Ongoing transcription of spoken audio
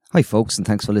Hi folks, and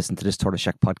thanks for listening to this Tortoise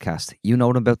Shack podcast. You know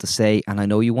what I'm about to say, and I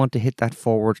know you want to hit that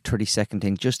forward 30-second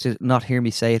thing just to not hear me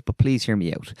say it, but please hear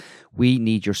me out. We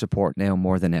need your support now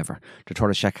more than ever. The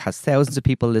Tortoise Shack has thousands of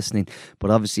people listening, but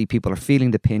obviously people are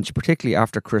feeling the pinch, particularly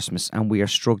after Christmas, and we are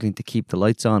struggling to keep the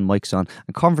lights on, mics on,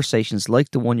 and conversations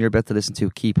like the one you're about to listen to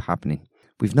keep happening.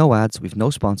 We've no ads, we've no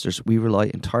sponsors, we rely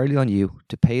entirely on you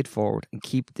to pay it forward and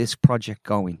keep this project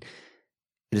going.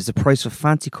 It is the price of a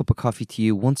fancy cup of coffee to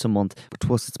you once a month, but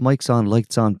to us it's mics on,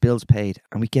 lights on, bills paid,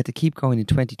 and we get to keep going in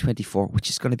 2024, which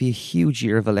is going to be a huge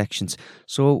year of elections.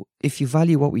 So if you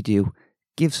value what we do,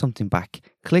 give something back.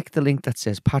 Click the link that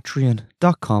says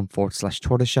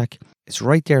patreon.com/tortoiseshack. It's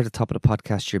right there at the top of the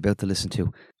podcast you're about to listen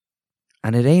to.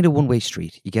 And it ain't a one-way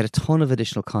street. You get a ton of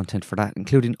additional content for that,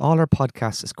 including all our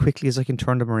podcasts as quickly as I can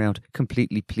turn them around,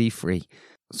 completely plea-free.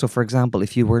 So, for example,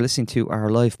 if you were listening to our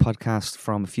live podcast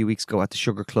from a few weeks ago at the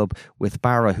Sugar Club with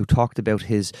Barra, who talked about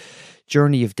his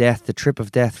journey of death, the trip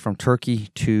of death from Turkey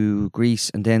to Greece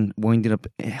and then winding up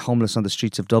homeless on the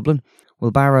streets of Dublin.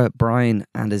 Well, Barra, Brian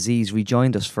and Aziz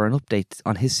rejoined us for an update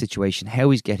on his situation, how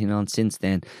he's getting on since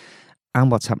then,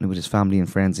 and what's happening with his family and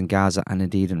friends in Gaza and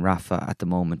indeed in Rafah at the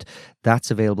moment.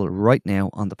 That's available right now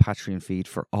on the Patreon feed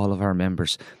for all of our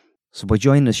members. So by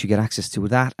joining us, you get access to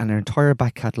that and our entire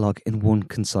back catalogue in one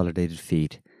consolidated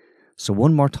feed. So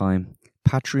one more time,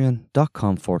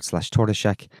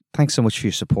 patreon.com/tortoiseshack. Thanks so much for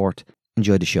your support.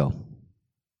 Enjoy the show.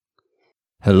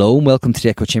 Hello and welcome to the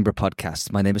Echo Chamber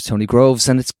podcast. My name is Tony Groves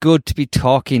and it's good to be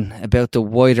talking about the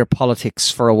wider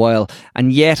politics for a while.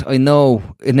 And yet I know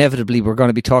inevitably we're going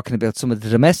to be talking about some of the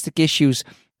domestic issues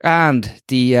and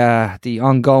the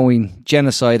ongoing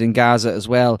genocide in Gaza as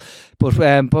well. But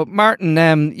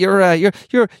Martin,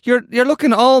 you're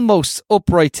looking almost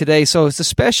upright today. So it's a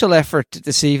special effort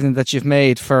this evening that you've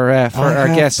made for our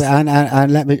guest.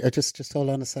 And let me just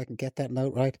hold on a second. Get that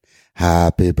note right.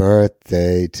 Happy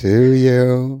birthday to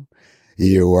you.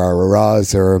 You are a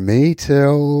Roser, me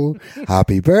too.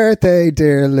 Happy birthday,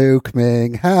 dear Luke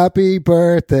Ming. Happy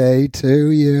birthday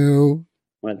to you.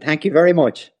 Well, thank you very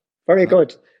much. Very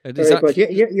good. Very good.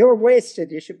 You're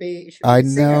wasted. You should be. I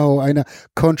know.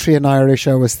 Country and Irish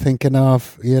I was thinking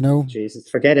of, Jesus,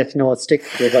 forget it. No, stick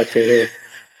with what you do.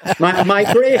 My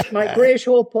great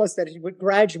hope was that it would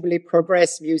gradually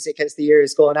progress music as the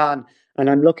years going on.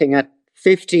 And I'm looking at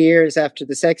 50 years after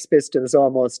the Sex Pistols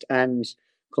almost, and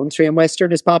country and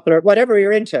Western is popular. Whatever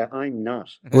you're into, I'm not.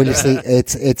 Well, you see,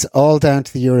 it's all down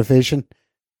to the Eurovision.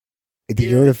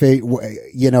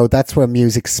 Eurovision, that's where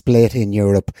music split in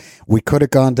Europe. We could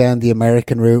have gone down the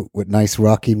American route with nice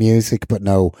rocky music, but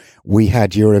no, we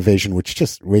had Eurovision, which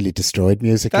just really destroyed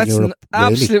music in Europe.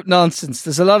 That's absolute nonsense.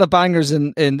 There's a lot of bangers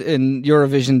in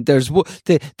Eurovision.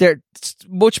 They're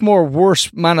much more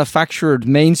worse manufactured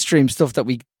mainstream stuff that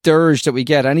we dirge that we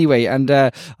get anyway, and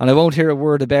I won't hear a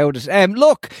word about it.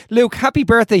 Look, Luke, happy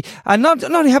birthday, and not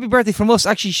only happy birthday from us.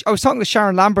 Actually, I was talking to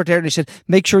Sharon Lambert there, and she said,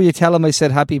 "Make sure you tell him I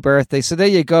said happy birthday." So there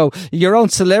you go, your own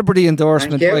celebrity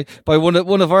endorsement by one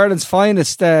of Ireland's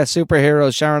finest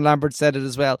superheroes. Sharon Lambert said it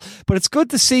as well. But it's good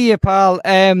to see you, pal.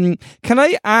 Can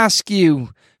I ask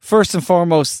you first and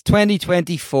foremost,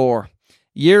 2024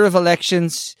 year of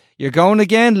elections? You're going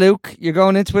again, Luke. You're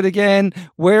going into it again.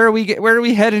 Where are we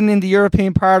heading in the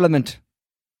European Parliament?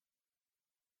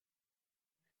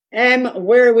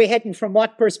 Where are we heading? From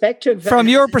what perspective? From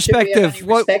your perspective,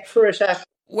 respect for it.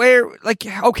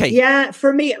 Okay. Yeah,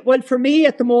 for me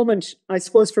at the moment,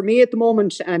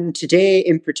 and today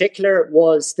in particular,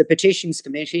 was the Petitions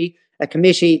Committee, a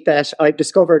committee that I've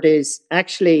discovered is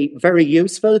actually very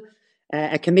useful.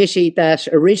 A committee that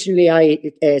originally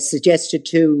I suggested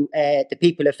to the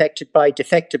people affected by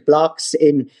defective blocks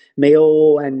in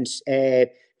Mayo and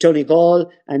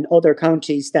Donegal and other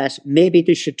counties, that maybe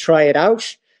they should try it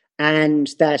out, and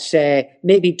that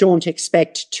maybe don't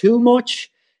expect too much,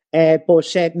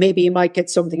 but maybe you might get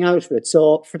something out of it.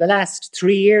 So for the last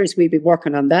 3 years, we've been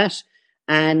working on that.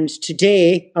 And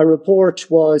today, a report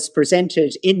was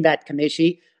presented in that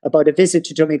committee about a visit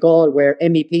to Donegal, where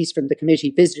MEPs from the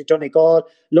committee visited Donegal,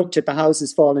 looked at the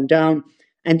houses falling down,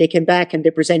 and they came back and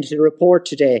they presented a report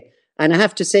today. And I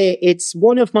have to say, it's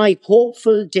one of my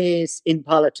hopeful days in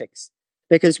politics,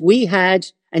 because we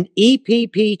had an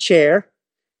EPP chair,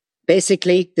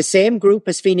 basically the same group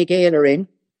as Fine Gael are in,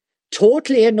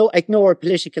 totally ignore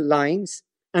political lines,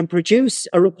 and produce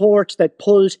a report that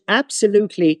pulled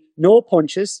absolutely no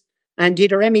punches, and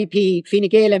did our Fine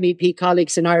Gael MEP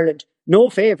colleagues in Ireland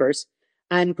no favours,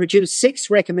 and produce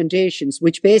 6 recommendations,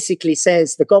 which basically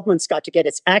says the government's got to get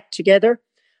its act together,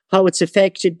 how it's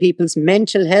affected people's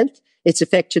mental health, it's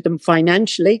affected them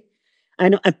financially.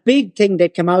 And a big thing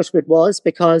that came out of it was,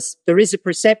 because there is a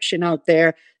perception out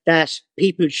there that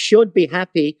people should be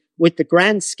happy with the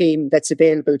grant scheme that's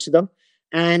available to them.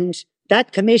 And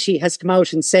that committee has come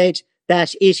out and said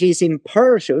that it is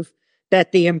imperative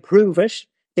that they improve it,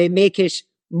 they make it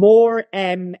more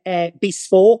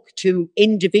bespoke to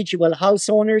individual house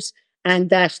owners, and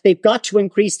that they've got to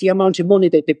increase the amount of money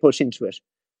that they put into it.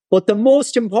 But the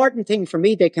most important thing for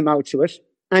me, they come out to it,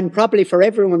 and probably for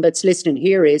everyone that's listening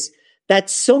here, is that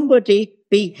somebody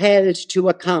be held to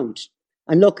account.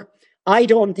 And look, I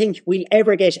don't think we'll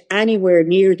ever get anywhere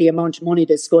near the amount of money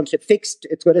that's going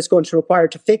to require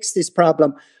to fix this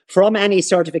problem from any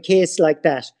sort of a case like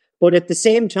that. But at the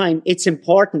same time, it's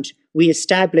important we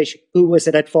establish who was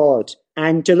at fault.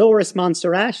 And Dolores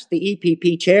Montserrat, the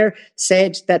EPP chair,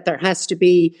 said that there has to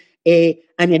be a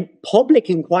public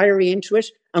inquiry into it,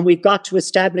 and we've got to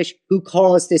establish who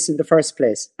caused this in the first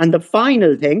place. And the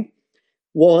final thing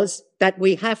was that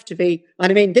we have to be,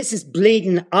 and I mean, this is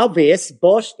bleeding obvious,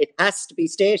 but it has to be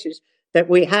stated, that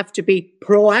we have to be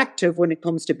proactive when it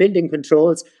comes to building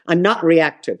controls and not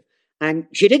reactive. And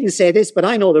she didn't say this, but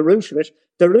I know the root of it.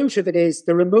 The root of it is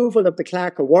the removal of the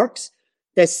clerk of works,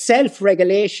 the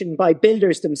self-regulation by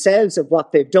builders themselves of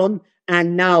what they've done,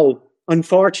 and now,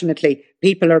 unfortunately,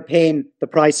 people are paying the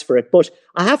price for it. But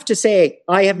I have to say,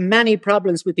 I have many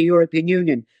problems with the European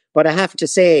Union, but I have to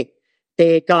say,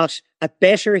 they got a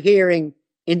better hearing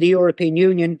in the European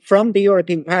Union from the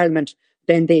European Parliament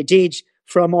than they did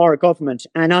from our government.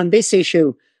 And on this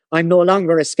issue, I'm no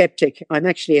longer a skeptic. I'm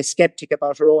actually a skeptic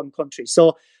about our own country.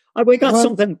 So we got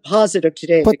something positive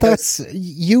today. But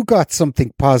you got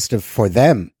something positive for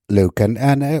them, Luke.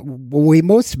 And we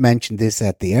must mention this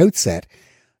at the outset.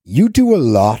 You do a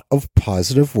lot of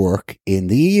positive work in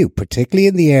the EU, particularly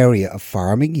in the area of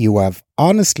farming. You have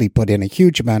honestly put in a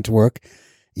huge amount of work.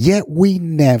 Yet we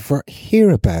never hear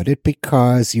about it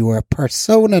because you are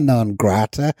persona non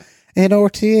grata in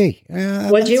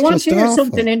RTE. Well, do you want to hear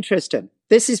something interesting?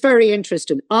 This is very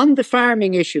interesting. On the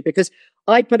farming issue, because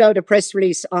I put out a press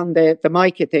release on the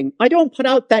Micah thing. I don't put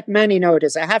out that many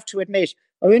nowadays, I have to admit.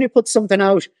 I only put something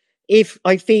out if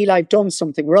I feel I've done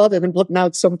something, rather than putting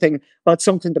out something about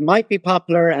something that might be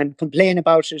popular and complain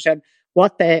about it and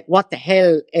what the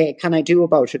hell can I do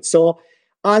about it. So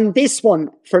on this one,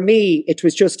 for me, it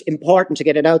was just important to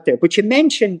get it out there. But you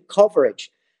mentioned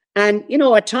coverage. And, you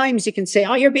know, at times you can say,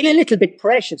 oh, you're being a little bit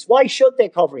precious. Why should they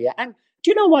cover you? And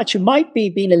do you know what? You might be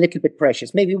being a little bit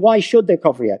precious. Maybe why should they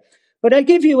cover you? But I'll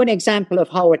give you an example of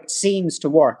how it seems to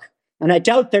work. And I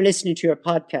doubt they're listening to your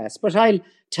podcast, but I'll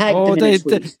tag them in a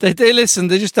tweet. They listen.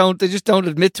 They just don't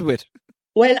admit to it.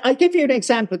 Well, I'll give you an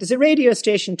example. There's a radio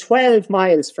station 12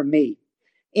 miles from me.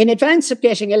 In advance of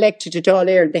getting elected to Dáil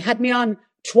Éireann, they had me on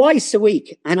twice a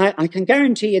week. And I can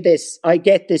guarantee you this, I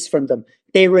get this from them.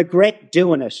 They regret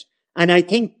doing it. And I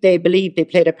think they believe they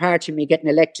played a part in me getting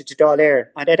elected to Dáil Éireann.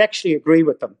 And I'd actually agree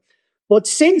with them. But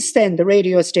since then, the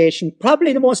radio station,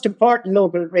 probably the most important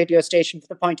local radio station for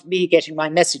the point of me getting my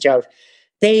message out,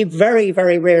 they very,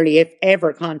 very rarely, if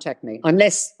ever, contact me,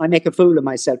 unless I make a fool of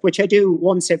myself, which I do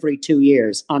once every 2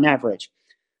 years on average.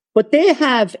 But they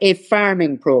have a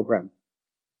farming program.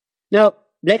 Now,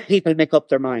 let people make up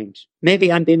their mind.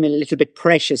 Maybe I'm being a little bit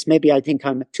precious. Maybe I think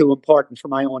I'm too important for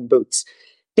my own boots.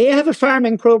 They have a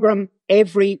farming program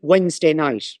every Wednesday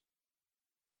night.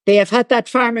 They have had that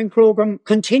farming program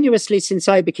continuously since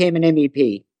I became an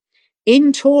MEP.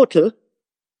 In total,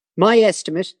 my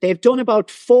estimate, they've done about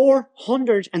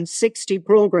 460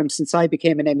 programs since I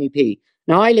became an MEP.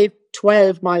 Now, I live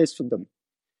 12 miles from them.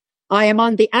 I am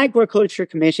on the Agriculture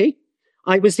Committee.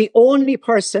 I was the only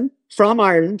person from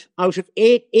Ireland out of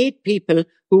eight people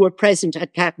who were present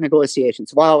at CAP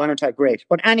negotiations. Wow, aren't I great?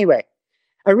 But anyway,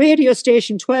 a radio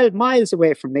station 12 miles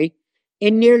away from me,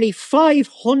 in nearly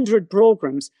 500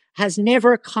 programs, has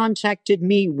never contacted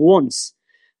me once.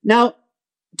 Now,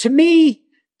 to me,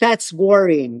 that's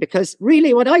worrying, because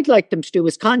really what I'd like them to do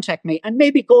is contact me and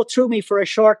maybe go through me for a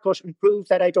shortcut and prove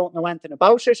that I don't know anything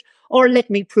about it, or let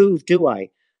me prove, do I?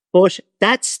 But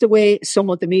that's the way some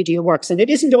of the media works. And it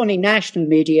isn't only national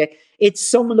media, it's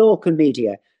some local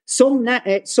media. Some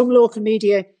local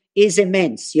media is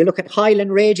immense. You look at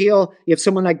Highland Radio, you have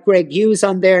someone like Greg Hughes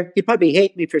on there. He'd probably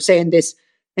hate me for saying this.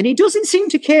 And he doesn't seem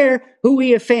to care who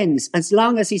he offends as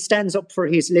long as he stands up for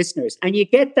his listeners. And you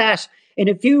get that in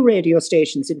a few radio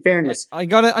stations, in fairness. I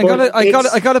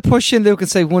gotta push in, Luke, and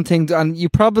say one thing. And you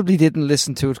probably didn't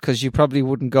listen to it because you probably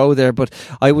wouldn't go there. But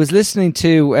I was listening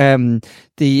to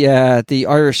the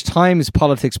Irish Times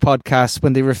politics podcast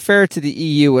when they referred to the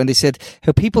EU, and they said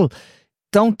how people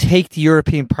don't take the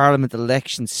European Parliament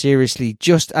election seriously.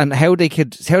 And how they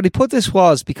put this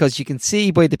was because you can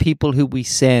see by the people who we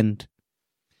send.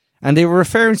 And they were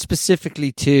referring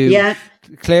specifically to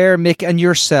Claire, Mick, and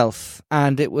yourself,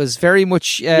 and it was very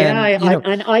much.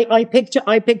 I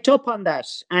picked up on that,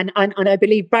 and I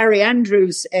believe Barry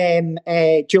Andrews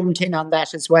jumped in on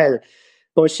that as well.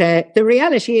 But the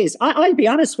reality is, I'll be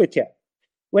honest with you.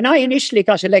 When I initially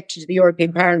got elected to the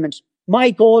European Parliament,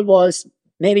 my goal was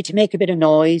maybe to make a bit of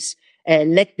noise,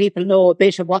 let people know a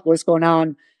bit of what was going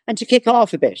on, and to kick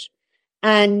off a bit.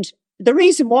 And the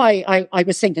reason why I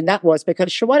was thinking that was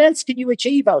because, sure, what else can you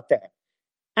achieve out there?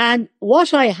 And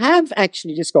what I have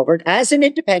actually discovered as an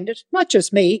independent, not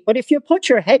just me, but if you put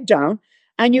your head down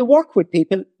and you work with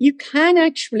people, you can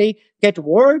actually get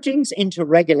wordings into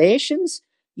regulations.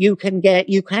 You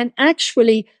can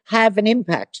actually have an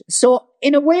impact. So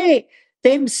in a way,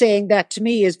 them saying that to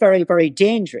me is very, very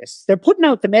dangerous. They're putting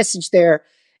out the message there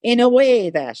in a way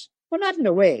that, well, not in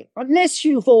a way, unless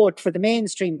you vote for the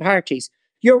mainstream parties,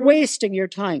 you're wasting your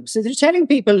time. So they're telling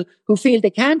people who feel they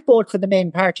can't vote for the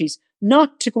main parties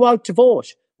not to go out to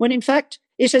vote, when in fact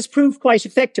it has proved quite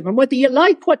effective. And whether you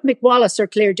like what Mick Wallace or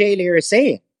Claire Daly are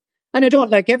saying, and I don't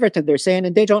like everything they're saying,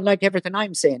 and they don't like everything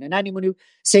I'm saying, and anyone who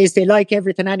says they like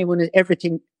everything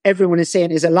everyone is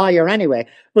saying is a liar anyway.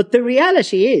 But the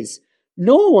reality is,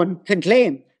 no one can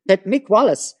claim that Mick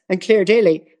Wallace and Claire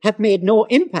Daly have made no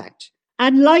impact.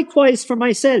 And likewise for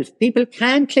myself, people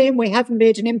can claim we haven't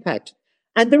made an impact.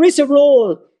 And there is a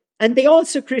role, and they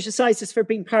also criticise us for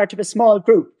being part of a small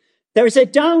group. There's a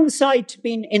downside to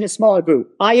being in a small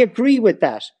group. I agree with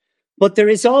that. But there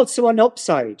is also an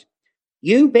upside.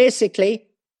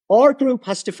 Our group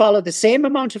has to follow the same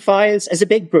amount of files as a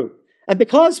big group. And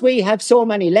because we have so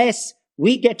many less,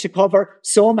 we get to cover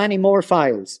so many more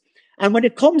files. And when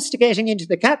it comes to getting into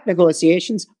the CAP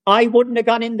negotiations, I wouldn't have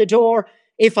gone in the door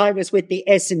if I was with the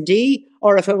S&D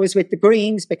or if I was with the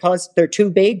Greens, because they're too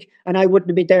big and I wouldn't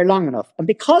have been there long enough. And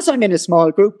because I'm in a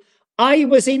small group, I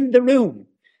was in the room.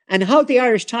 And how the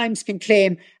Irish Times can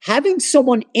claim having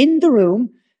someone in the room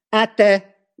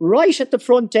right at the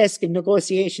front desk in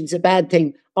negotiations a bad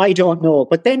thing, I don't know.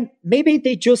 But then maybe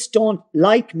they just don't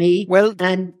like me. Well,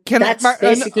 and that's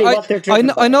basically what they're driven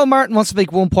by. I know Martin wants to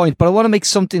make one point, but I want to make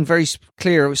something very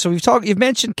clear. So you've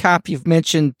mentioned CAP, you've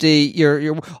mentioned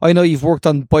I know you've worked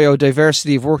on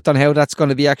biodiversity, you've worked on how that's going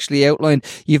to be actually outlined.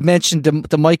 You've mentioned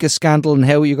the Micah scandal and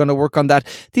how you're going to work on that.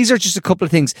 These are just a couple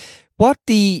of things. What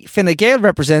the Fine Gael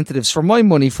representatives, for my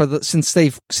money, since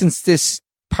this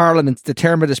Parliament, the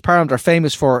term of this Parliament, are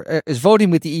famous for is voting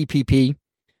with the EPP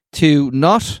to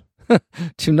not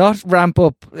ramp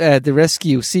up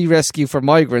the sea rescue for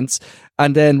migrants,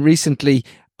 and then recently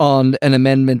on an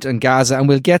amendment on Gaza, and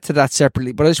we'll get to that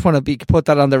separately. But I just want to put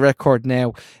that on the record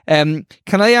now. Can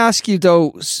I ask you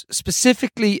though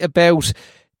specifically about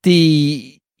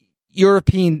the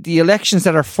elections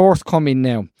that are forthcoming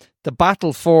now? The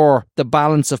battle for the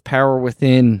balance of power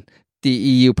within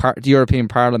the the European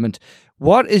Parliament.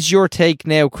 What is your take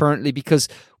now currently? Because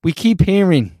we keep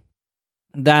hearing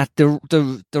that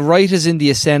the right is in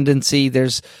the ascendancy.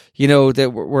 There's,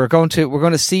 that we're going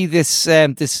to see this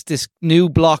this new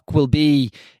bloc will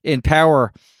be in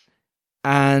power,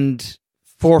 and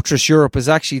Fortress Europe is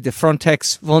actually the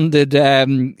Frontex funded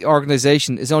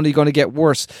organisation is only going to get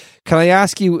worse. Can I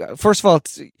ask you, first of all,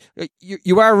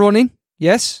 you are running,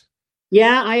 yes?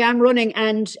 Yeah, I am running.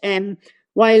 And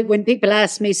while when people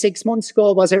asked me 6 months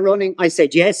ago, was I running? I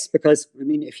said yes, because,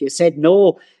 if you said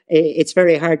no, it's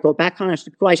very hard to go back on it.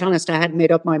 To be quite honest, I hadn't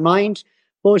made up my mind.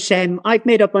 But I've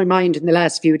made up my mind in the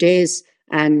last few days,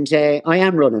 and I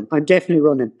am running. I'm definitely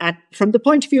running. And from the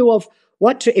point of view of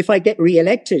if I get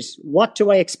re-elected, what do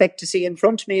I expect to see in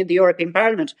front of me in the European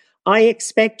Parliament? I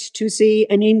expect to see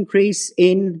an increase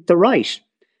in the right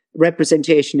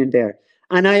representation in there.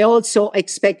 And I also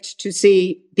expect to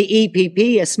see the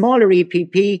EPP, a smaller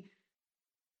EPP,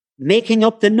 making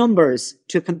up the numbers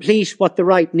to complete what the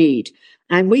right need.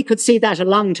 And we could see that a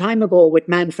long time ago with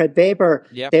Manfred Weber.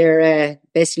 Yep. They're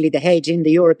basically the head in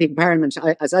the European Parliament.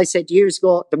 As I said years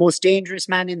ago, the most dangerous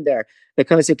man in there,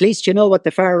 because at least you know what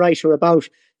the far right are about.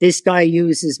 This guy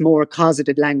uses more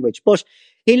cosseted language. But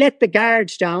he let the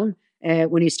guard down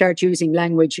when he started using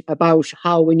language about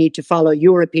how we need to follow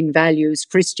European values,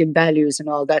 Christian values, and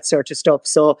all that sort of stuff.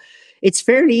 So it's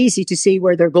fairly easy to see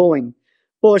where they're going.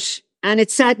 And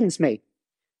it saddens me.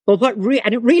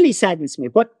 And it really saddens me.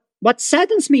 But what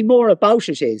saddens me more about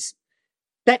it is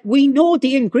that we know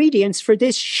the ingredients for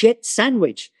this shit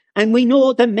sandwich, and we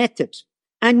know the method,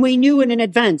 and we knew it in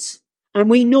advance, and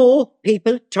we know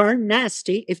people turn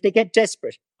nasty if they get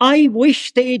desperate. I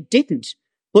wish they didn't,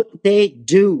 but they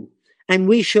do. And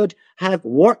we should have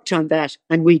worked on that,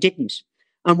 and we didn't.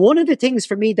 And one of the things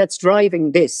for me that's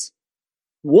driving this,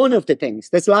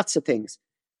 there's lots of things,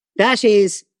 that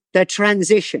is the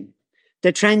transition.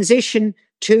 the transition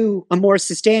to a more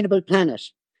sustainable planet,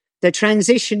 the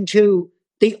transition to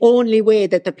the only way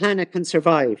that the planet can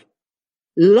survive.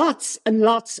 Lots and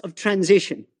lots of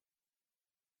transition.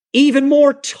 Even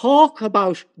more talk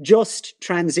about just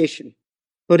transition.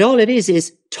 But all it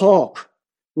is talk.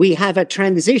 We have a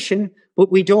transition,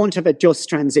 but we don't have a just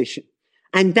transition.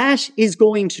 And that is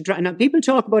going to drive. Now, people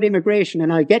talk about immigration,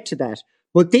 and I'll get to that.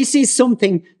 But this is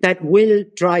something that will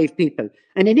drive people.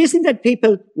 And it isn't that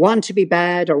people want to be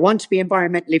bad or want to be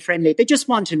environmentally friendly. They just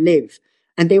want to live,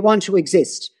 and they want to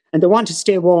exist, and they want to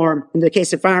stay warm. In the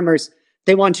case of farmers,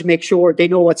 they want to make sure they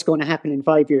know what's going to happen in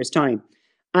 5 years' time.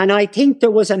 And I think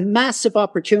there was a massive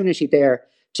opportunity there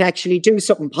to actually do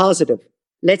something positive.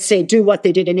 Let's say do what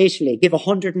they did in Italy, give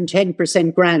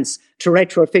 110% grants to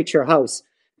retrofit your house.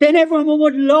 Then everyone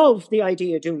would love the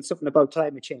idea of doing something about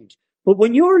climate change. But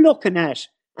when you're looking at,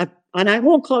 and I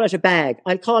won't call it a bag,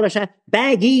 I'll call it a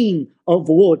bagging of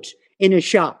wood in a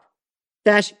shop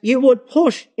that you would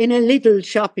put in a little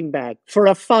shopping bag for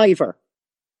a £5.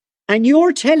 And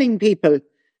you're telling people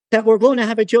that we're going to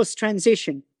have a just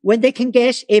transition when they can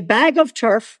get a bag of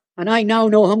turf. And I now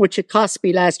know how much it cost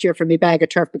me last year for my bag of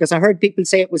turf because I heard people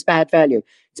say it was bad value.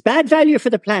 It's bad value for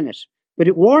the planet, but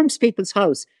it warms people's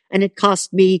house. And it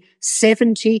cost me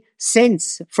 70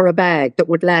 cents for a bag that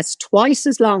would last twice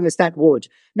as long as that would.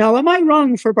 Now, am I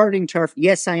wrong for burning turf?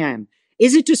 Yes, I am.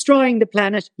 Is it destroying the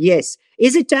planet? Yes.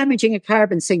 Is it damaging a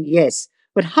carbon sink? Yes.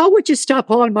 But how would you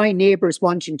stop all my neighbours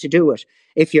wanting to do it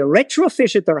if you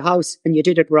retrofitted their house and you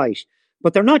did it right?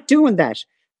 But they're not doing that.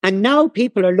 And now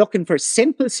people are looking for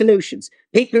simple solutions.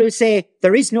 People who say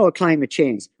there is no climate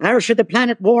change. Sure, the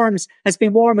planet has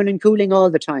been warming and cooling all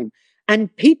the time.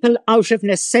 And people out of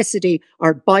necessity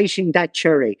are biting that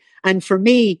cherry. And for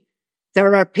me,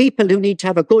 there are people who need to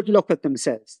have a good look at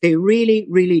themselves. They really,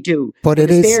 really do. But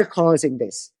they're causing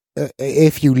this.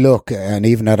 If you look, and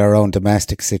even at our own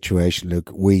domestic situation,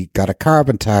 Luke, we got a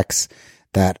carbon tax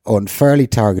that unfairly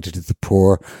targeted the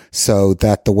poor so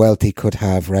that the wealthy could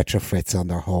have retrofits on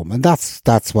their home. And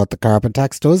that's what the carbon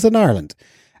tax does in Ireland.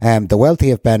 The wealthy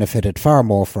have benefited far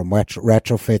more from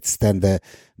retrofits than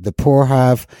the poor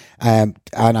have. And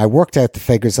I worked out the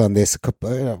figures on this a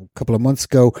couple of months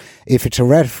ago. If it's to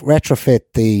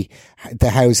retrofit the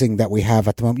housing that we have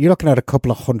at the moment, you're looking at a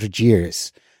couple of 100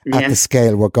 years at the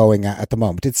scale we're going at the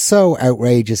moment. It's so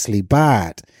outrageously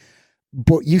bad.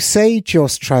 But you say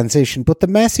just transition, but the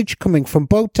message coming from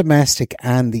both domestic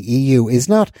and the EU is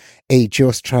not a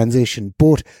just transition,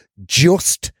 but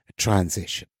just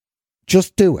transition.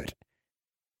 Just do it.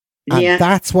 And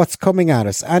that's what's coming at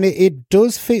us. And it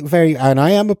does feel and I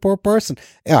am a poor person.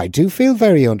 I do feel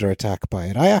very under attack by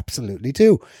it. I absolutely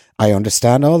do. I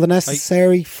understand all the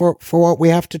necessary for what we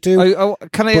have to do. But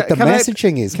the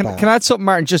messaging is bad. Can I add something,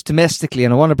 Martin, just domestically?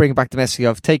 And I want to bring it back domestically.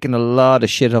 I've taken a lot of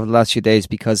shit over the last few days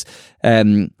because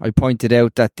I pointed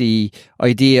out that the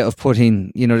idea of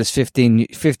putting, this 15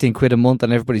 quid a month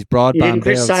on everybody's broadband bills. You didn't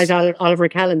criticise Oliver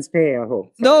Callan's pay, I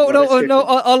hope.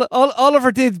 No.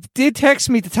 Oliver did text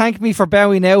me to thank me for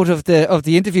bowing out of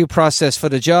the interview process for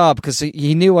the job because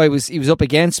he knew he was up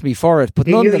against me for it. But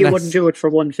he knew you wouldn't do it for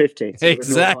 150. So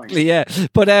exactly. Yeah,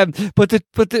 but I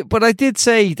did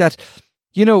say that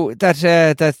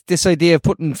that this idea of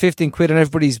putting 15 quid on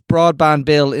everybody's broadband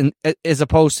bill as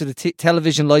opposed to the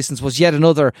television license was yet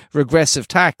another regressive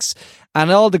tax,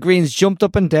 and all the Greens jumped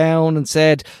up and down and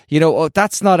said,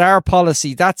 that's not our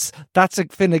policy. That's a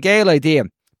Fine Gael idea.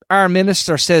 Our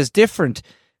minister says different.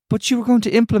 But you were going to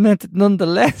implement it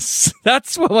nonetheless.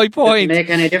 That's my point. Doesn't make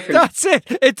any difference. That's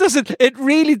it. It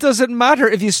really doesn't matter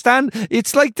if you stand.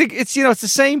 It's like it's the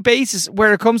same basis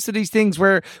where it comes to these things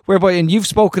whereby, and you've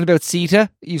spoken about CETA.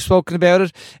 You've spoken about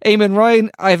it. Eamon Ryan.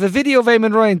 I have a video of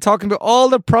Eamon Ryan talking about all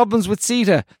the problems with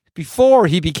CETA before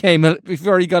he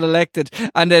got elected,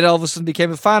 and then all of a sudden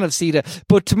became a fan of CETA.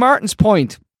 But to Martin's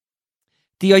point,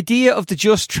 the idea of the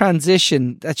just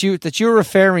transition that you're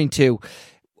referring to.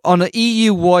 On an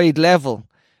EU-wide level,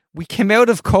 we came out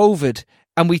of COVID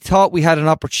and we thought we had an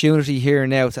opportunity here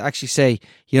now to actually say,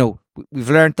 we've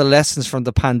learned the lessons from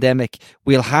the pandemic.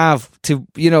 We'll have to,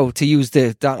 to use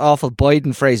that awful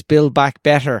Biden phrase, build back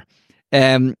better.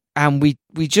 And we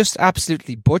just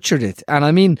absolutely butchered it. And I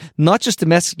mean, not just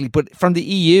domestically, but from the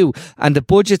EU. And the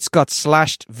budgets got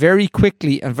slashed very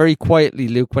quickly and very quietly,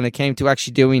 Luke, when it came to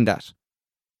actually doing that.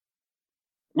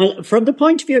 Well, from the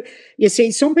point of view, you see,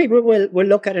 some people will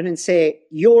look at it and say,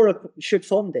 Europe should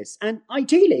fund this. And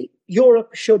ideally,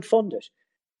 Europe should fund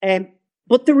it.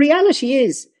 But the reality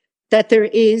is that there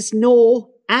is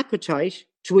no appetite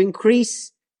to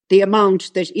increase the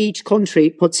amount that each country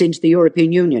puts into the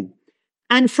European Union.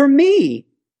 And for me,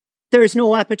 there's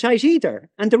no appetite either.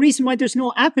 And the reason why there's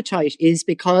no appetite is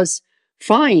because,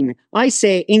 fine, I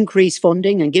say increase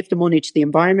funding and give the money to the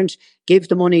environment, give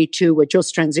the money to a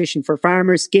just transition for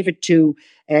farmers, give it to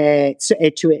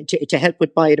help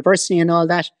with biodiversity and all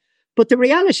that. But the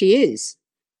reality is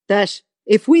that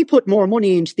if we put more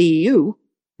money into the EU,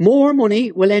 more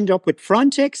money will end up with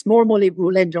Frontex, more money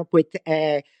will end up with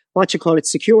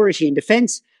security and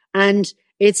defence. And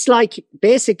it's like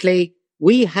basically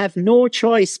we have no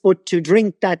choice but to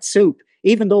drink that soup,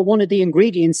 even though one of the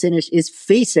ingredients in it is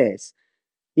feces.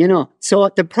 So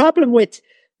the problem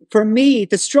for me,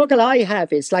 the struggle I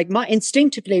have is like my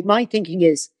thinking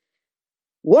is,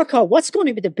 work out what's going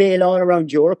to be the bail all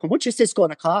around Europe and what is this going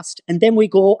to cost? And then we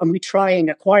go and we try and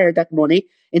acquire that money.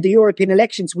 In the European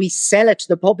elections, we sell it to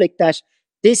the public that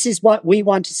this is what we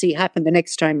want to see happen the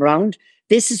next time round.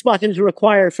 This is what it'll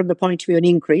require from the point of view of an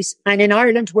increase. And in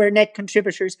Ireland, we're net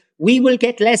contributors. We will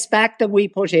get less back than we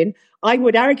put in. I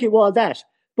would argue all that.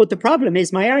 But the problem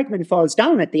is my argument falls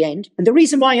down at the end. And the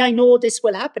reason why I know this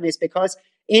will happen is because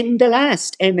in the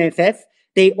last MFF,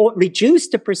 they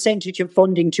reduced the percentage of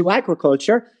funding to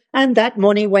agriculture, and that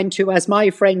money went to, as my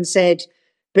friend said,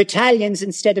 battalions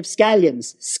instead of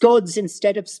scallions, scuds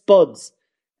instead of spuds.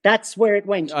 That's where it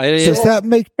went.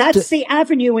 That's the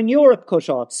avenue in Europe cut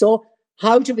off. So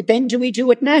how do we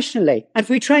do it nationally? And if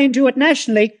we try and do it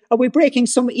nationally, are we breaking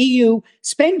some EU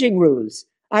spending rules?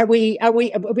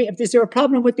 Is there a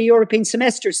problem with the European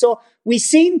semester? So we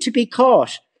seem to be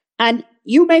caught. And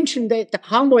you mentioned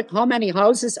how many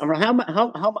houses or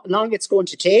how long it's going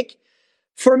to take.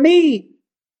 For me,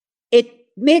 it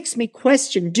makes me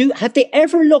question, have they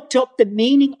ever looked up the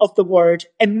meaning of the word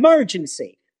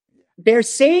emergency? They're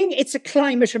saying it's a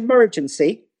climate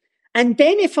emergency. And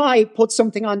then if I put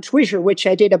something on Twitter, which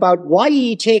I did about why are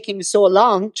you taking so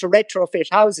long to retrofit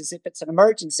houses if it's an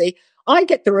emergency, I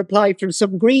get the reply from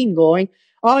some green going,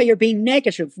 oh, you're being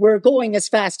negative. We're going as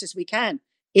fast as we can.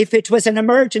 If it was an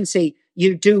emergency,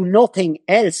 you do nothing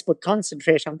else but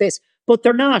concentrate on this. But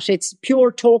they're not. It's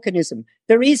pure tokenism.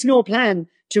 There is no plan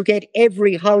to get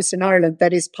every house in Ireland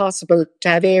that is possible to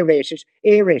have aerated.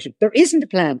 There isn't a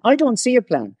plan. I don't see a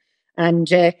plan.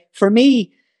 And for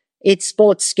me, it's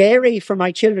both scary for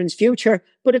my children's future,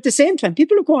 but at the same time,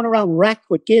 people are going around racked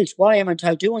with guilt. Why am I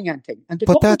doing anything? And the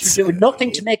government are doing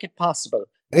nothing to make it possible.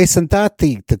 Isn't that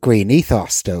the green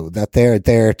ethos, though, that they're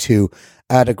there to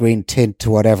add a green tint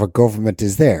to whatever government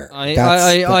is there?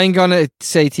 I'm going to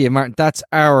say to you, Martin, that's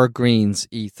our Greens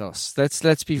ethos.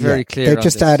 Let's be very clear. They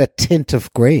just add a tint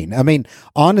of green. I mean,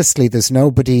 honestly, there's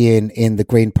nobody in the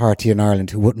Green Party in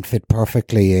Ireland who wouldn't fit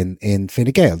perfectly in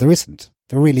Fine Gael. There isn't.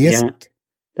 There really isn't. Yeah.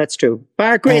 That's true.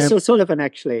 Bar Grace O'Sullivan,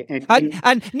 actually.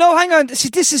 And no, hang on. See,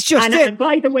 this is just it. And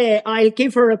by the way, I'll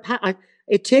give her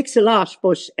it takes a lot,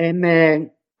 but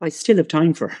I still have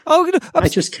time for her. Oh, I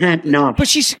just can't not. But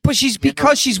she's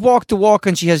because she's walked the walk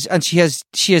and she has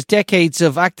decades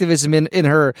of activism in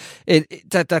her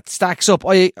that stacks up.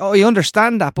 I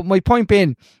understand that, but my point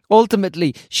being,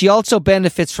 ultimately, she also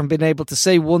benefits from being able to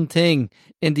say one thing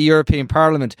in the European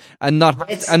Parliament and not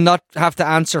have to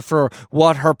answer for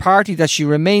what her party that she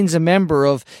remains a member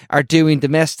of are doing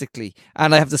domestically.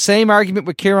 And I have the same argument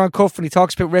with Kieran Cuff when he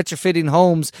talks about retrofitting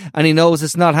homes and he knows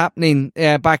it's not happening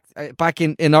back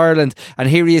in Ireland. And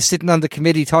here he is sitting on the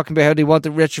committee talking about how they want to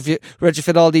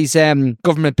retrofit all these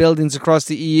government buildings across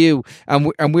the EU,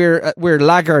 and we're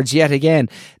laggards yet again.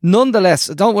 Nonetheless,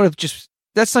 I don't want to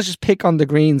let's not just pick on the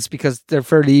Greens because they're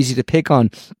fairly easy to pick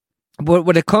on. But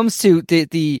when it comes to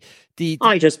the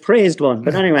I just praised one,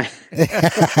 but anyway.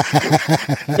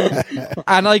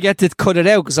 And I get to cut it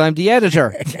out because I'm the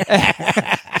editor.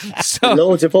 So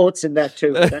loads of votes in that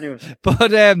too, but anyway.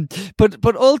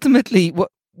 But ultimately,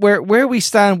 where we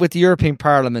stand with the European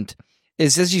Parliament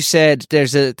is, as you said,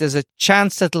 there's a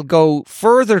chance that it'll go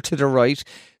further to the right.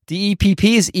 The EPP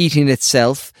is eating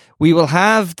itself. We will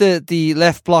have the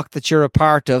left bloc that you're a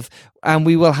part of, and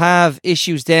we will have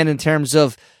issues then in terms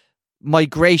of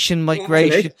migration.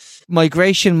 Okay,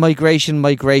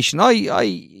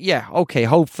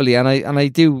 hopefully, and I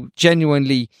do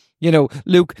genuinely,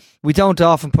 Luke, we don't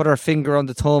often put our finger on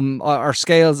the thumb, our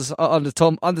scales on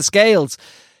the scales,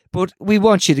 but we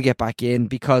want you to get back in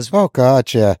because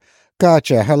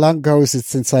Gotcha. How long ago is it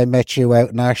since I met you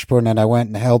out in Ashbourne and I went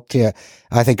and helped you?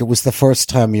 I think it was the first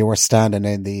time you were standing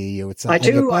in the EU. I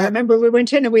remember we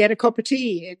went in and we had a cup of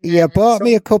tea. You bought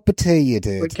me a cup of tea, you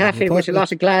did. With cafe with a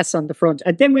lot of glass on the front.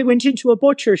 And then we went into a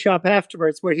butcher shop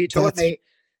afterwards where he told me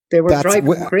they were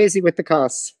driving crazy with the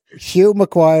costs. Hugh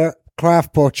McGuire,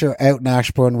 craft butcher out in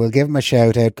Ashbourne. We'll give him a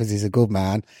shout out because he's a good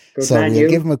man. We'll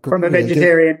give him a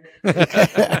vegetarian.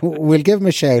 We'll give him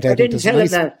a shout out. I didn't tell him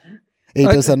that. He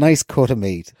does a nice cut of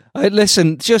meat.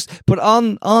 Listen, but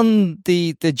on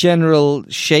the general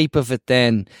shape of it,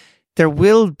 then there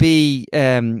will be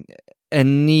a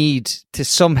need to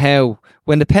somehow,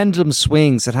 when the pendulum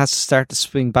swings, it has to start to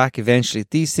swing back eventually.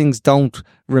 These things don't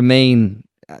remain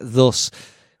thus.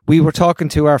 We were talking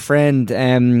to our friend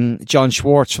John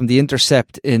Schwartz from The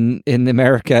Intercept in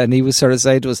America, and he was sort of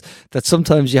saying to us that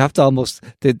sometimes you have to almost,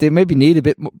 they maybe need a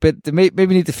bit, they maybe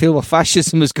need to feel what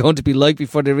fascism is going to be like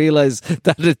before they realise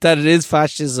that it is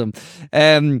fascism.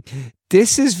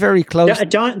 This is very close.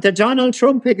 The Donald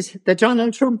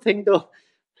Trump thing, though,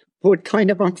 would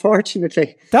kind of,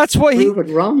 unfortunately, that's why prove it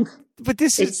wrong. But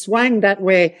it swung that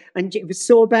way, and it was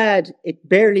so bad it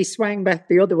barely swung back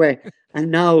the other way. And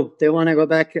now they want to go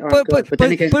back. But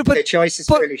then again, the choice is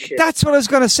fairly shit. That's what I was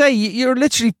going to say. You're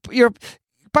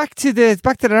back to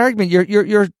that argument.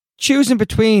 You're choosing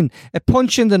between a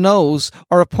punch in the nose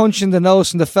or a punch in the nose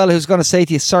from the fella who's going to say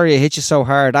to you, "Sorry, I hit you so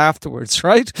hard" afterwards.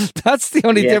 Right? That's the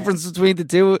only difference between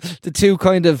the two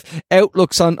kind of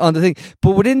outlooks on the thing.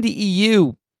 But within the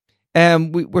EU.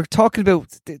 We're talking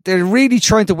about, they're really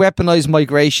trying to weaponize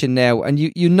migration now, and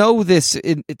you know this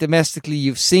domestically.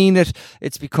 You've seen it.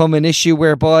 It's become an issue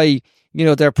whereby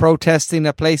they're protesting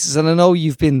at places, and I know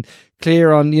you've been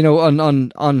clear on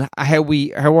on how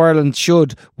Ireland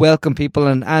should welcome people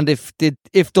and if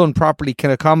done properly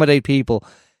can accommodate people.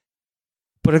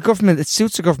 But it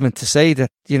suits a government to say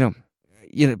that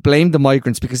blame the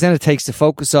migrants, because then it takes the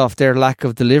focus off their lack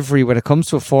of delivery when it comes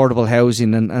to affordable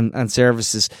housing and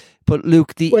services. But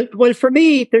Luke, well, for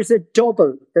me, there's a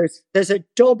double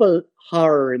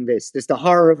horror in this. There's the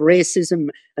horror of racism,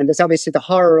 and there's obviously the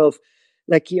horror of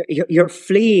you're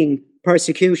fleeing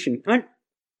persecution, and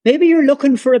maybe you're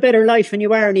looking for a better life, and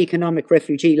you are an economic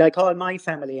refugee, like all my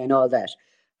family and all that,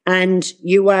 and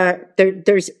you are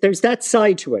there's that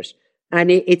side to it. And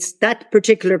it's that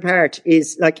particular part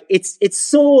is it's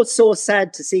so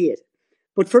sad to see it.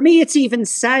 But for me, it's even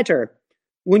sadder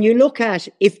when you look at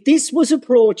if this was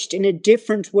approached in a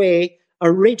different way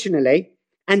originally,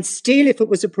 and still if it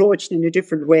was approached in a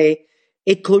different way,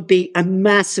 it could be a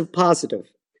massive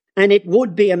positive. And it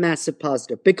would be a massive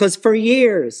positive, because for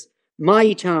years,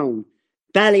 my town,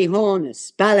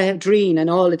 Ballyhonus, Ballahadreen, and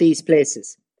all of these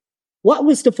places, what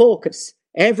was the focus?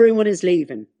 Everyone is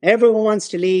leaving. Everyone wants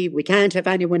to leave. We can't have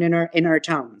anyone in our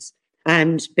towns.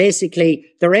 And basically,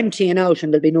 they're emptying out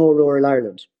and there'll be no rural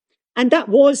Ireland. And that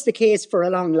was the case for a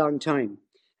long, long time.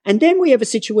 And then we have a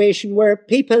situation where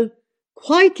people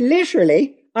quite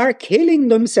literally are killing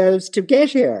themselves to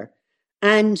get here.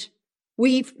 And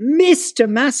we've missed a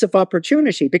massive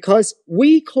opportunity, because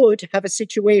we could have a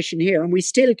situation here, and we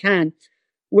still can,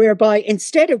 whereby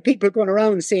instead of people going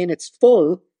around saying it's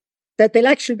full, that they'll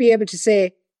actually be able to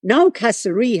say, now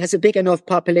Castlereagh has a big enough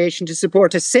population to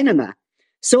support a cinema.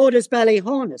 So does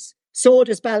Ballyhonus. So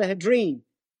does Ballahadreen.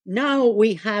 Now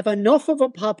we have enough of a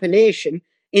population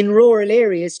in rural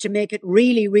areas to make it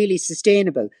really, really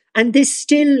sustainable. And this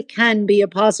still can be a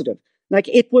positive.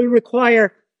 It will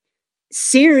require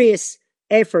serious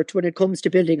effort when it comes to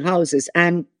building houses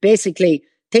and basically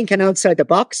thinking outside the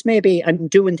box maybe and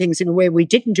doing things in a way we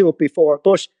didn't do it before.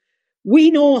 But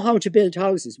we know how to build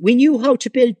houses. We knew how to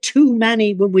build too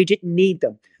many when we didn't need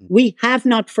them. We have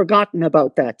not forgotten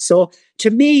about that. So to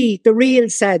me, the real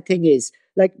sad thing is,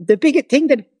 the biggest thing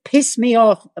that pissed me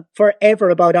off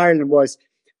forever about Ireland was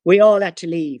we all had to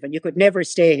leave and you could never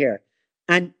stay here.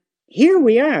 And here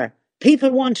we are.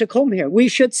 People want to come here. We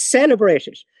should celebrate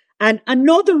it. And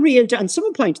another and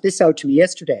someone pointed this out to me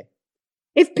yesterday.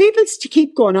 If people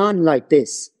keep going on like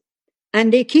this,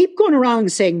 and they keep going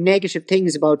around saying negative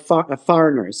things about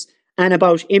foreigners and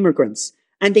about immigrants,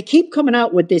 and they keep coming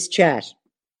out with this chat,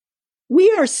 we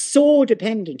are so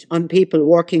dependent on people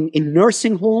working in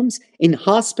nursing homes, in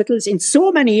hospitals, in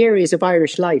so many areas of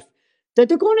Irish life, that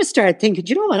they're going to start thinking,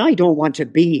 you know what, I don't want to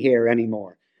be here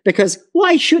anymore. Because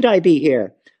why should I be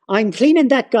here? I'm cleaning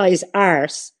that guy's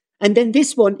arse, and then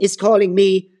this one is calling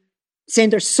me, saying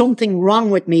there's something wrong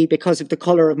with me because of the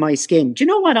colour of my skin. Do you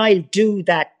know what? I'll do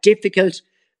that difficult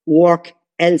work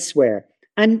elsewhere.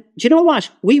 And do you know what?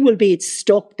 We will be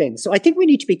stuck then. So I think we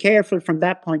need to be careful from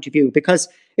that point of view, because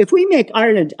if we make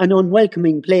Ireland an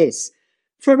unwelcoming place,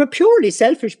 from a purely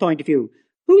selfish point of view,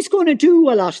 who's going to do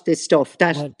a lot of this stuff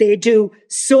that they do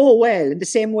so well, in the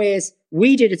same way as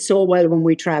we did it so well when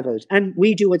we travelled, and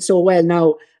we do it so well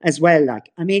now as well?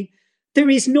 There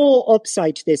is no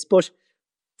upside to this, but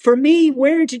for me,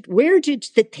 where did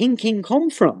the thinking come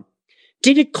from?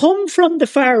 Did it come from the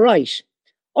far right?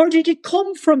 Or did it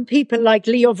come from people like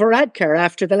Leo Varadkar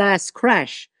after the last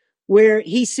crash, where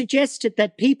he suggested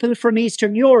that people from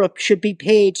Eastern Europe should be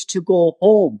paid to go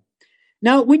home?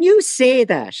 Now, when you say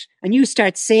that and you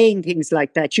start saying things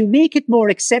like that, you make it more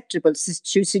acceptable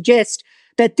to suggest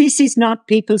that this is not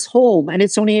people's home and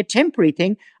it's only a temporary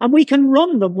thing and we can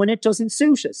run them when it doesn't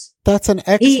suit us. That's an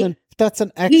excellent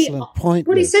point,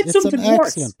 But he Luke. said It's something an worse.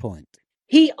 excellent point.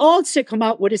 He also come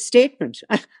out with a statement.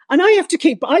 And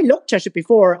I looked at it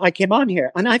before I came on here,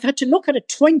 and I've had to look at it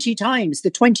 20 times, the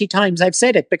 20 times I've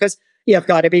said it, because you've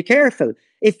got to be careful.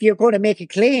 If you're going to make a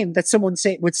claim that someone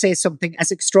would say something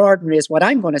as extraordinary as what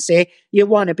I'm going to say, you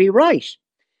want to be right.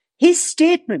 His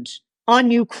statement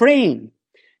on Ukraine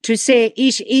to say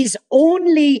it is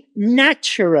only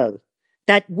natural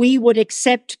that we would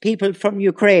accept people from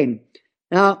Ukraine.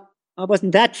 Now, I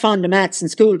wasn't that fond of maths in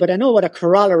school, but I know what a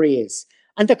corollary is.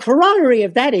 And the corollary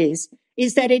of that is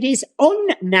that it is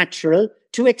unnatural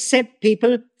to accept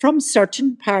people from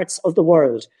certain parts of the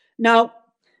world. Now,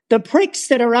 the pricks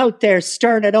that are out there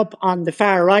stirring it up on the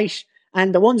far right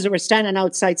and the ones that were standing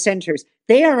outside centres,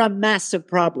 they are a massive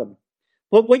problem.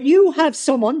 But when you have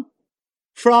someone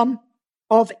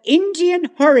of Indian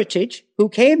heritage who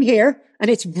came here, and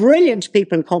it's brilliant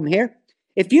people come here,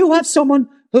 if you have someone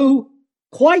who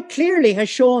quite clearly has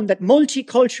shown that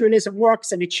multiculturalism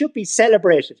works and it should be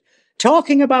celebrated,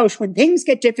 talking about when things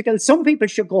get difficult, some people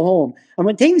should go home, and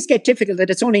when things get difficult, that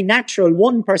it's only natural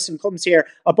one person comes here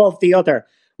above the other.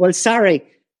 Well, sorry,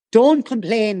 don't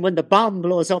complain when the bomb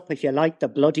blows up if you like the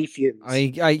bloody fuse.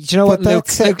 You know what,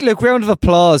 Luke, round of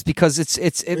applause, because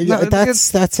it's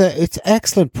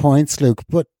excellent points, Luke.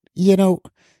 But you know,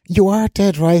 you are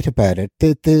dead right about it.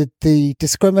 The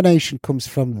discrimination comes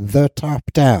from the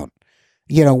top down.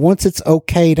 You know, once it's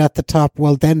okayed at the top,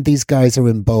 well, then these guys are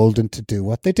emboldened to do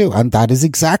what they do. And that is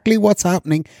exactly what's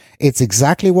happening. It's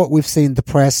exactly what we've seen the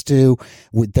press do.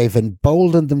 They've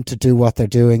emboldened them to do what they're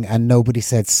doing, and nobody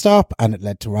said stop, and it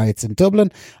led to riots in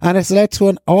Dublin, and it's led to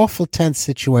an awful tense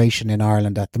situation in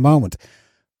Ireland at the moment.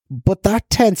 But that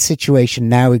tense situation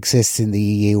now exists in the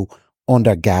EU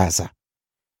under Gaza.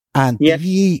 And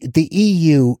the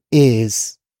EU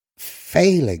is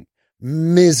failing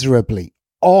miserably,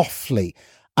 awfully,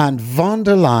 and von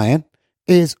der Leyen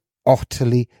is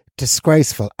utterly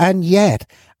disgraceful. And yet,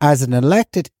 as an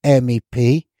elected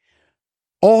MEP,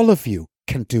 all of you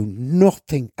can do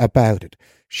nothing about it.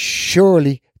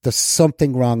 Surely there's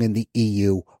something wrong in the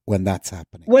EU when that's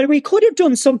happening. Well, we could have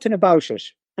done something about it.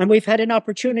 And we've had an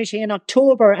opportunity in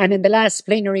October and in the last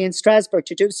plenary in Strasbourg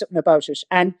to do something about it.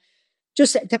 And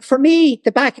just for me,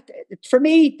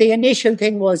 the initial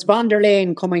thing was von der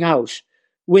Leyen coming out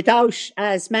without,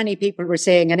 as many people were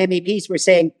saying and MEPs were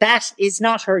saying, that is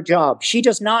not her job. She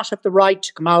does not have the right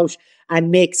to come out and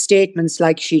make statements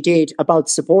like she did about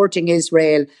supporting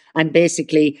Israel and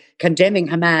basically condemning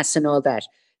Hamas and all that.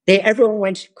 Everyone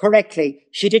went correctly.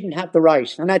 She didn't have the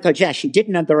right. And I thought, yeah, she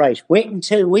didn't have the right. Wait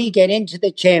until we get into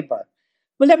the chamber.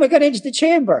 Well, then we got into the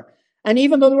chamber. And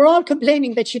even though they were all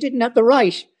complaining that she didn't have the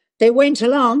right, they went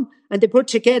along and they put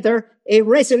together a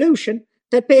resolution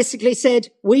that basically said,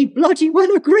 we bloody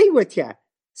well agree with you.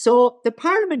 So the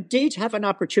Parliament did have an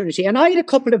opportunity. And I had a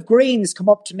couple of Greens come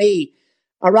up to me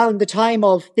around the time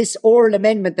of this oral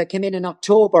amendment that came in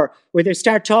October, where they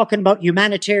start talking about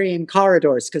humanitarian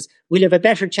corridors, because we'll have a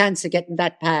better chance of getting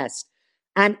that passed.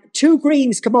 And two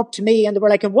Greens come up to me and they were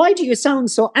like, why do you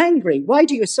sound so angry? Why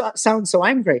do you sound so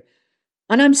angry?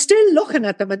 And I'm still looking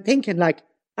at them and thinking, like,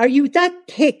 are you that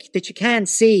thick that you can't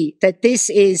see that this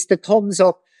is the thumbs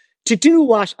up to do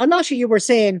what a lot of you were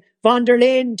saying von der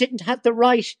Leyen didn't have the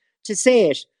right to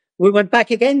say it? We went back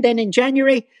again then in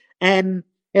January.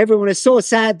 Everyone is so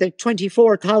sad that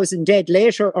 24,000 dead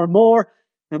later or more.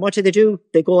 And what do?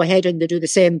 They go ahead and they do the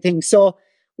same thing. So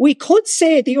we could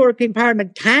say the European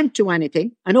Parliament can't do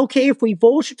anything. And okay, if we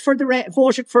voted for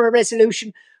a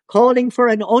resolution calling for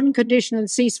an unconditional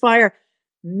ceasefire,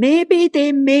 maybe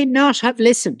they may not have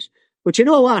listened. But you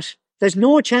know what? There's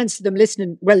no chance of them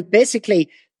listening. Well, basically,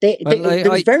 there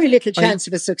was very little chance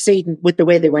of us succeeding with the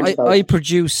way they went about it. I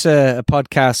produce a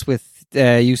podcast with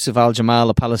Yusuf Al-Jamal,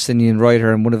 a Palestinian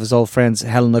writer, and one of his old friends,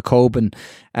 Helena Coben,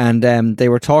 and they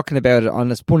were talking about it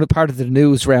on one part of the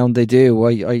news round they do.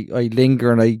 I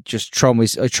linger and I just throw my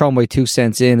 2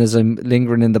 cents in as I'm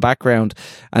lingering in the background,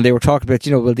 and they were talking about,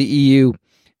 the EU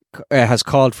has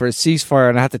called for a ceasefire,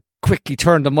 and I had to quickly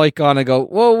turn the mic on and go,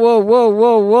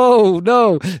 whoa,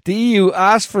 no. The EU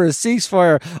asked for a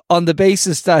ceasefire on the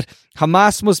basis that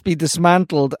Hamas must be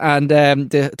dismantled and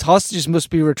the hostages must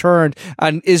be returned,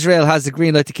 and Israel has the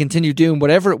green light to continue doing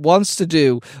whatever it wants to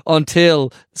do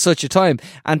until such a time.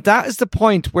 And that is the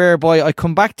point whereby I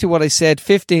come back to what I said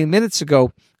 15 minutes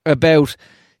ago about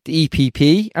the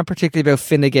EPP, and particularly about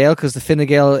Fine Gael, because the Fine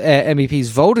Gael MEPs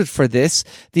voted for this.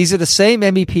 These are the same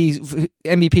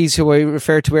MEPs who I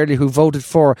referred to earlier who voted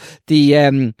for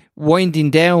the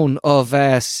winding down of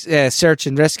search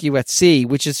and rescue at sea,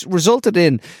 which has resulted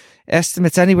in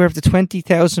estimates anywhere up to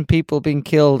 20,000 people being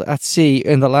killed at sea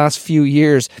in the last few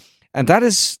years. And that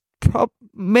is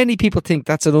many people think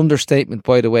that's an understatement,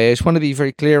 by the way. I just want to be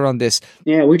very clear on this.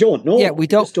 Yeah, we don't know. Yeah, we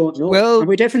just don't know. Well, and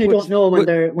we definitely don't know when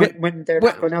they're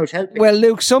not going out helping. Well,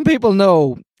 Luke, some people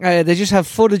know. They just have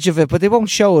footage of it, but they won't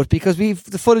show it because the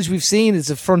footage we've seen is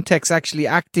of Frontex actually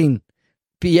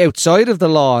be outside of the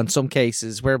law in some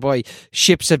cases, whereby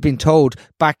ships have been towed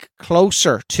back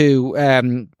closer to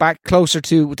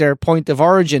their point of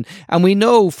origin. And we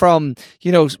know from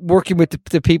working with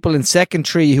the people in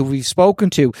Secondary who we've spoken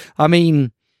to. I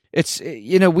mean, it's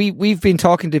we've been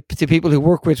talking to people who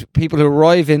work with people who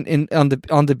arrive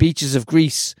on the beaches of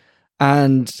Greece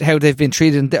and how they've been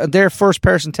treated. And their first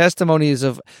person testimony is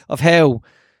of how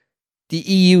the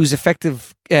EU's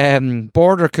effective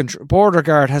border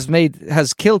guard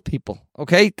has killed people.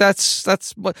 Okay, that's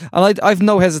and I've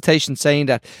no hesitation saying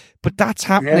that, but that's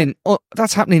happening. Yeah.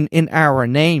 That's happening in our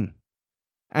name,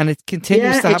 and it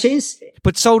continues to happen. It is.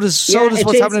 But so does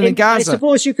what's happening in Gaza. I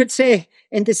suppose you could say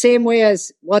in the same way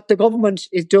as what the government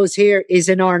does here is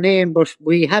in our name, but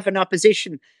we have an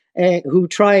opposition who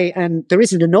try, and there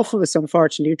isn't enough of us,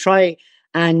 unfortunately, who try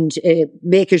and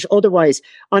make it otherwise.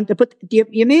 But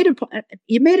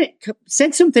you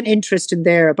said something interesting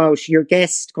there about your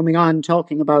guest coming on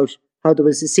talking about how there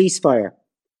was a ceasefire,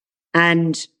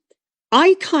 and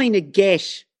I kind of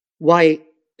get why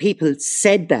people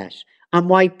said that and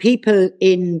why people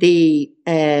in the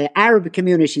Arab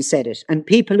community said it, and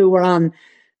people who were on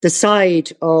the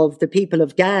side of the people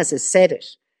of Gaza said it.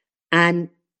 And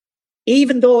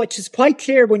even though it is quite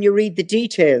clear when you read the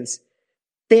details,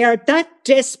 they are that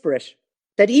desperate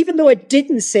that even though it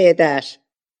didn't say that,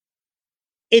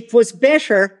 it was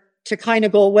better to kind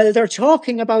of go, well, they're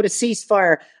talking about a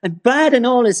ceasefire, and bad and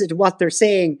all is it what they're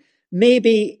saying,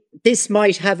 maybe this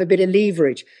might have a bit of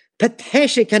leverage.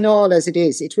 Pathetic and all as it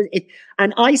is.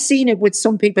 And I seen it with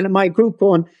some people in my group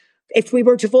going, if we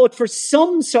were to vote for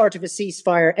some sort of a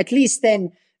ceasefire, at least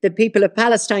then the people of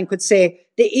Palestine could say,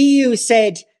 the EU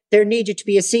said there needed to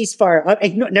be a ceasefire.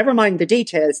 Never mind the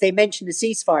details. They mentioned the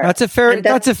ceasefire. That's a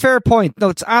fair point. No,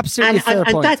 it's absolutely a fair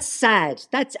point. And that's sad.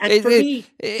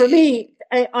 For me,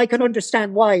 I can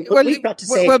understand why. But we've got to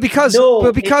say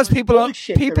because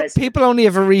people only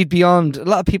ever read beyond. A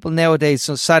lot of people nowadays,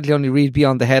 so sadly, only read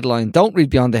beyond the headline. Don't read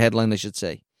beyond the headline, I should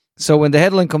say. So when the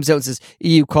headline comes out and says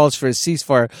EU calls for a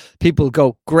ceasefire, people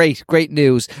go, great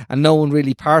news, and no one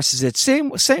really parses it. Same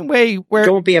way where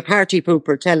don't be a party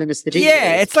pooper telling us the details.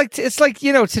 Yeah, it's like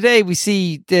today we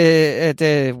see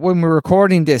the when we're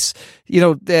recording this,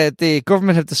 the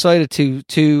government have decided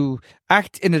to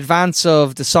act in advance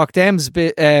of the Soc Dems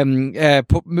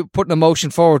putting a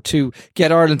motion forward to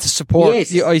get Ireland to support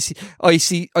the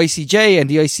ICJ and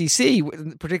the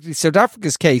ICC, particularly South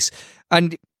Africa's case.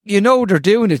 And they're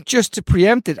doing it just to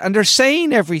preempt it, and they're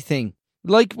saying everything.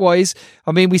 Likewise,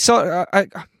 I mean, we saw. I'm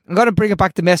going to bring it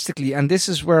back domestically, and this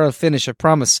is where I'll finish. I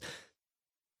promise.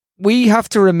 We have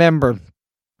to remember,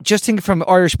 just thinking from an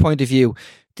Irish point of view,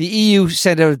 the EU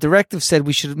sent out a directive said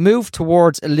we should move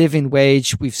towards a living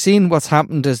wage. We've seen what's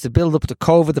happened as the build up to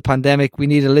COVID, the pandemic. We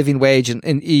need a living wage in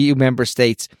EU member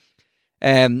states.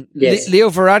 Yes.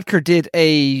 Leo Varadkar did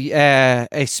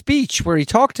a speech where he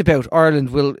talked about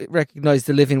Ireland will recognise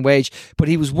the living wage, but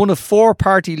he was one of 4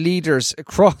 party leaders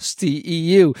across the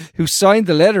EU who signed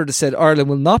the letter that said Ireland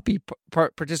will not be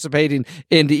participating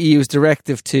in the EU's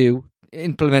directive to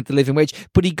implement the living wage.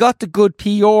 But he got the good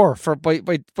PR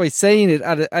by saying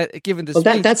it given the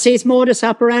speech. That's his modus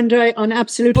operandi on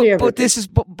absolutely everything.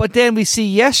 But then we see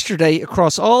yesterday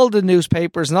across all the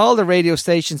newspapers and all the radio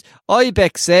stations,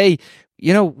 IBEC say,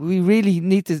 we really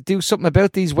need to do something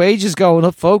about these wages going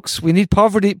up, folks. We need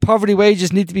poverty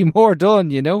wages need to be more done,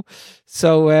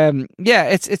 So,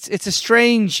 it's a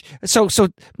strange. So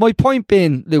my point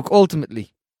being, Luke,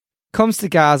 ultimately comes to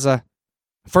Gaza.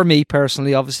 For me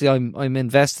personally, obviously I'm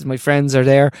invested. My friends are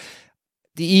there.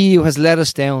 The EU has let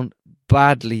us down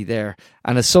badly there.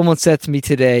 And as someone said to me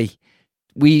today,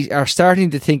 we are starting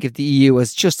to think of the EU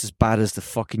as just as bad as the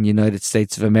fucking United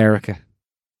States of America.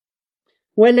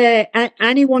 Well,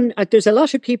 there's a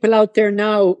lot of people out there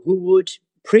now who would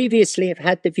previously have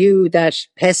had the view that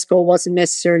PESCO wasn't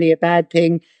necessarily a bad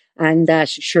thing, and that,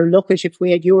 sure, look at if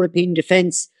we had European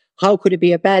defence, how could it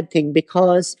be a bad thing?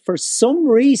 Because for some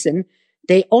reason,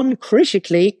 they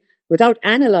uncritically, without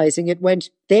analysing it, went,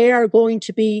 they are going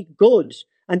to be good,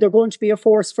 and they're going to be a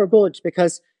force for good,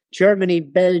 because Germany,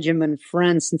 Belgium, and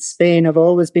France and Spain have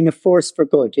always been a force for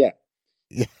good. Yeah.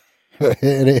 Yeah,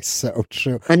 it is so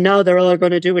true. And now they're all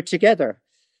going to do it together.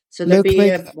 So there'll be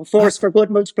a force for good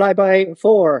multiplied by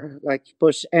 4.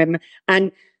 And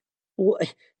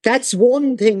that's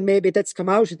one thing maybe that's come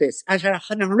out of this at a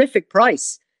horrific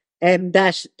price.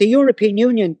 That the European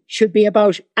Union should be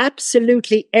about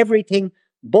absolutely everything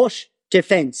but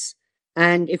defence.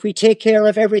 And if we take care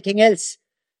of everything else,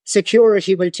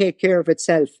 security will take care of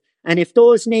itself. And if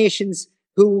those nations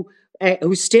who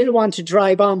still want to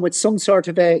drive on with some sort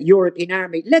of a European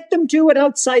army, let them do it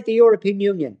outside the European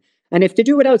Union. And if they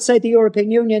do it outside the European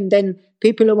Union, then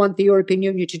people who want the European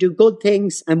Union to do good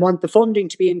things and want the funding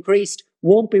to be increased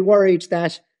won't be worried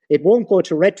that it won't go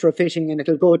to retrofitting and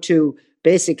it'll go to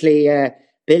basically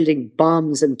building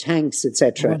bombs and tanks,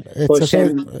 etc. But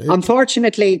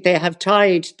unfortunately, they have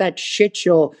tied that shit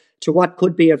show to what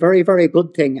could be a very, very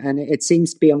good thing. And it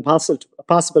seems to be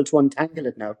impossible to untangle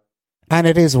it now. And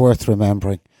it is worth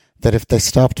remembering that if they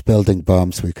stopped building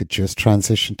bombs, we could just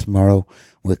transition tomorrow.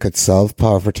 We could solve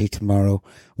poverty tomorrow.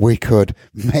 We could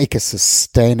make a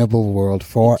sustainable world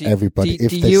for everybody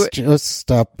if they just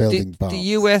stop building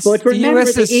bombs. But remember,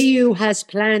 the EU has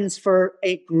plans for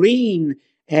a green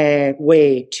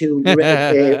way to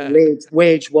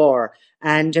wage war,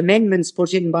 and amendments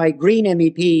put in by Green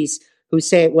MEPs who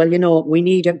say, well, we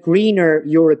need a greener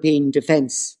European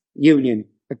Defence Union,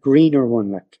 a greener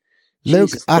one.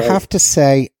 Luke, I have to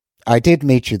say, I did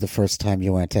meet you the first time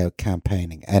you went out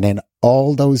campaigning, and in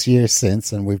all those years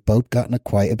since, and we've both gotten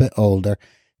quite a bit older,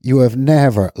 you have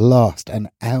never lost an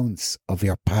ounce of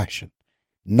your passion.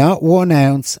 Not 1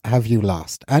 ounce have you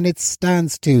lost, and it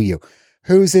stands to you.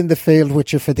 Who's in the field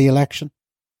with you for the election?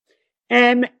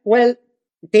 Well,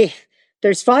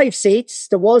 there's 5 seats.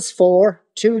 There was 4.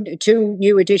 Two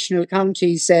new additional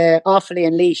counties, Offaly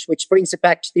and Laois, which brings it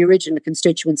back to the original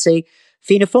constituency.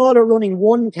 Fianna Fáil are running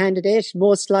 1 candidate,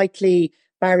 most likely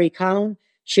Barry Cowan.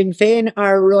 Sinn Féin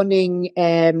are running,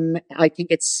 I think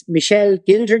it's Michelle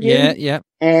Gildernew. Yeah.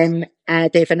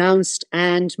 They've announced,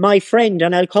 and my friend,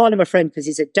 and I'll call him a friend because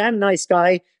he's a damn nice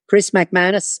guy, Chris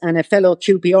McManus, and a fellow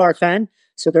QPR fan.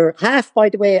 So they're half, by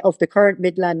the way, of the current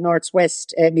Midland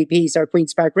Northwest MEPs are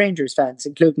Queen's Park Rangers fans,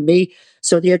 including me.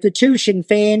 So they're the 2 Sinn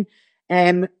Féin.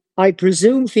 I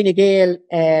presume Fine Gael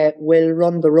will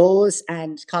run the Rose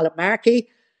and Colin Markey.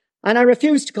 And I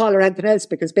refuse to call her anything else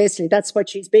because basically that's what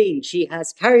she's been. She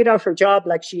has carried out her job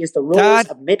like she is the Rose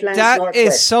of Midlands Northwest. That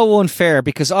is so unfair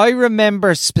because I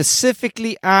remember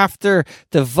specifically after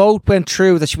the vote went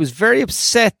through that she was very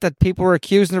upset that people were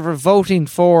accusing her of voting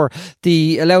for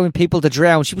the allowing people to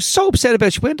drown. She was so upset about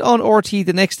it. She went on RT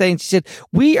the next day and she said,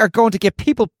 we are going to get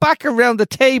people back around the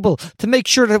table to make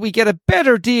sure that we get a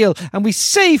better deal and we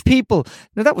save people.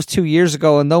 Now that was 2 years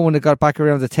ago and no one had got back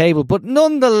around the table, but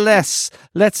nonetheless,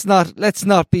 let's not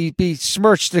be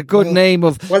smirched the good name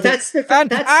of. Well, that's the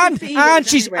and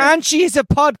she's a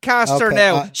podcaster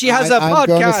now. She has a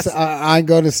podcast. I'm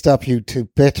going to stop you two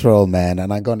bitter old men,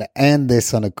 and I'm going to end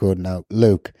this on a good note.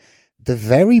 Luke, the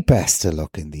very best of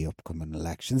luck in the upcoming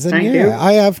elections, and Thank you.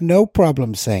 I have no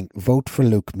problem saying vote for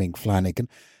Luke Ming Flanagan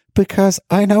because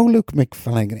I know Luke Ming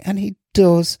Flanagan, and he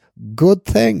does good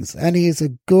things, and he is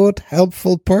a good,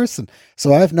 helpful person.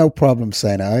 So I have no problem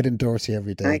saying it. I'd endorse you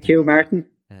every day. Thank you, Martin.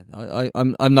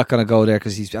 I'm not going to go there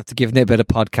because he's have to give Nib a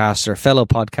podcaster, a fellow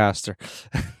podcaster.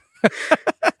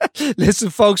 Listen,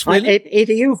 folks,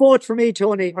 either you vote for me,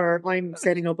 Tony, or I'm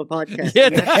setting up a podcast. Yeah,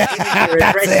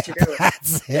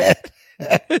 that's it.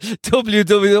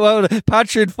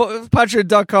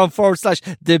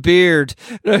 www.patreon.com/thebeard.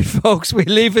 Right, folks, we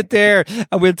leave it there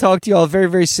and we'll talk to you all very,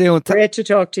 very soon. Great to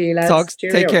talk to you, lads.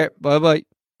 Take care. Bye-bye.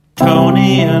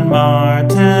 Tony and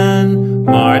Martin,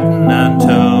 Martin and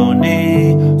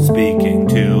Tony, speaking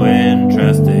to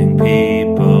interesting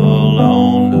people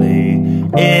only.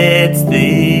 It's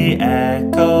the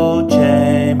Echo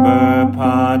Chamber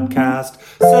Podcast.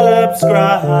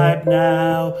 Subscribe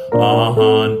now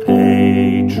on